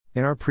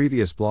In our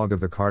previous blog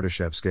of the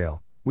Kardashev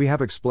scale, we have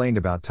explained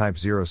about Type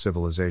 0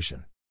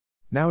 civilization.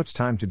 Now it's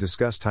time to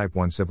discuss Type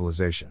 1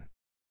 civilization.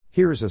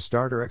 Here is a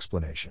starter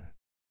explanation.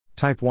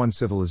 Type 1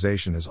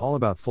 civilization is all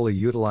about fully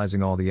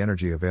utilizing all the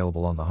energy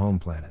available on the home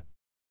planet.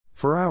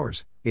 For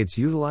ours, it's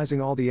utilizing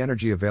all the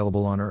energy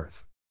available on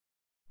Earth.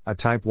 A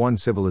Type 1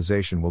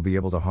 civilization will be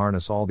able to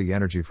harness all the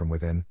energy from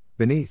within,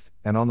 beneath,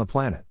 and on the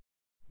planet.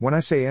 When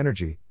I say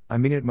energy, I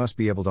mean it must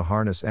be able to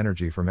harness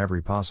energy from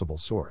every possible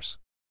source.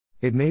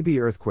 It may be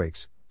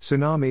earthquakes,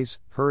 tsunamis,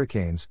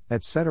 hurricanes,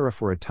 etc.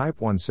 For a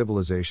Type 1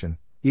 civilization,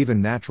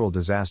 even natural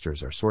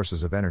disasters are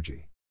sources of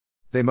energy.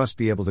 They must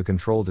be able to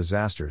control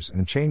disasters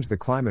and change the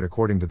climate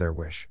according to their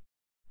wish.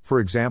 For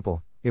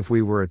example, if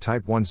we were a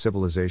Type 1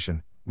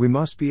 civilization, we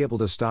must be able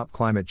to stop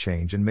climate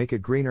change and make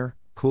it greener,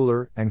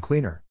 cooler, and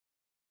cleaner.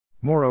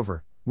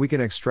 Moreover, we can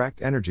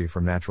extract energy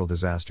from natural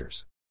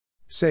disasters.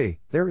 Say,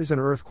 there is an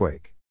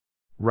earthquake.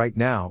 Right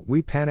now,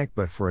 we panic,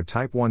 but for a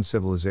Type 1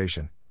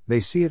 civilization, they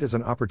see it as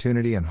an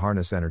opportunity and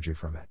harness energy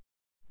from it.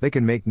 They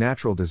can make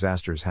natural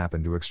disasters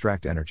happen to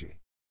extract energy.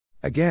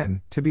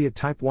 Again, to be a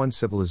Type 1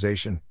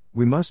 civilization,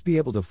 we must be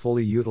able to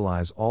fully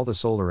utilize all the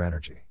solar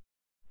energy.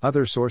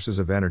 Other sources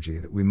of energy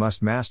that we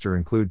must master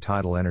include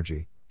tidal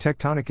energy,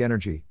 tectonic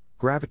energy,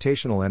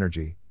 gravitational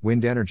energy,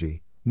 wind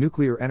energy,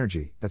 nuclear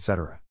energy,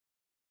 etc.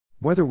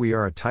 Whether we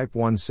are a Type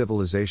 1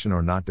 civilization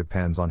or not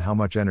depends on how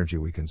much energy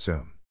we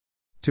consume.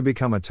 To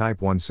become a Type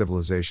 1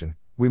 civilization,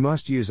 we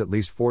must use at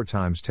least 4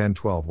 times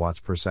 10^12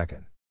 watts per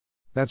second.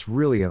 That's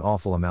really an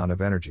awful amount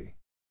of energy.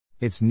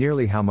 It's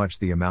nearly how much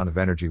the amount of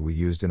energy we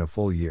used in a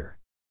full year.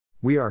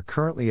 We are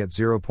currently at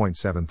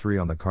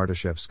 0.73 on the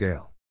Kardashev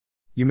scale.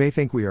 You may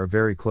think we are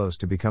very close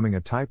to becoming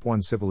a Type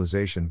 1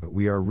 civilization, but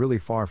we are really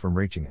far from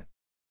reaching it.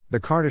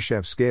 The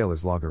Kardashev scale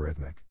is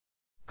logarithmic.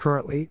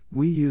 Currently,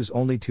 we use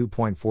only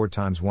 2.4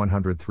 times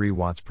 103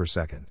 watts per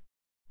second.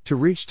 To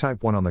reach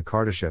Type 1 on the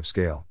Kardashev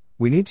scale,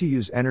 we need to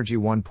use energy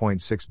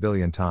 1.6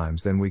 billion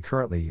times than we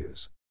currently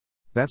use.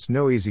 That's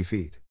no easy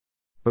feat.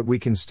 But we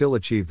can still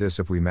achieve this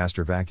if we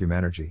master vacuum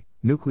energy,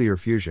 nuclear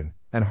fusion,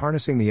 and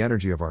harnessing the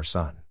energy of our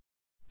sun.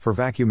 For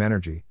vacuum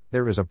energy,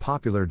 there is a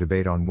popular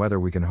debate on whether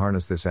we can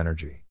harness this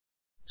energy.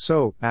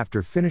 So,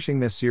 after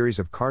finishing this series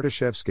of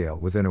Kardashev scale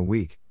within a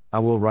week, I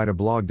will write a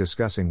blog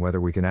discussing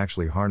whether we can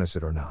actually harness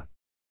it or not.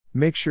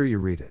 Make sure you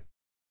read it.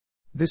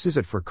 This is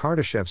it for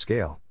Kardashev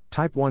scale,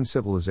 Type 1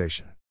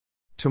 civilization.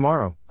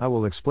 Tomorrow, I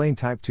will explain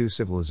Type 2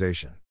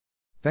 civilization.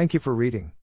 Thank you for reading.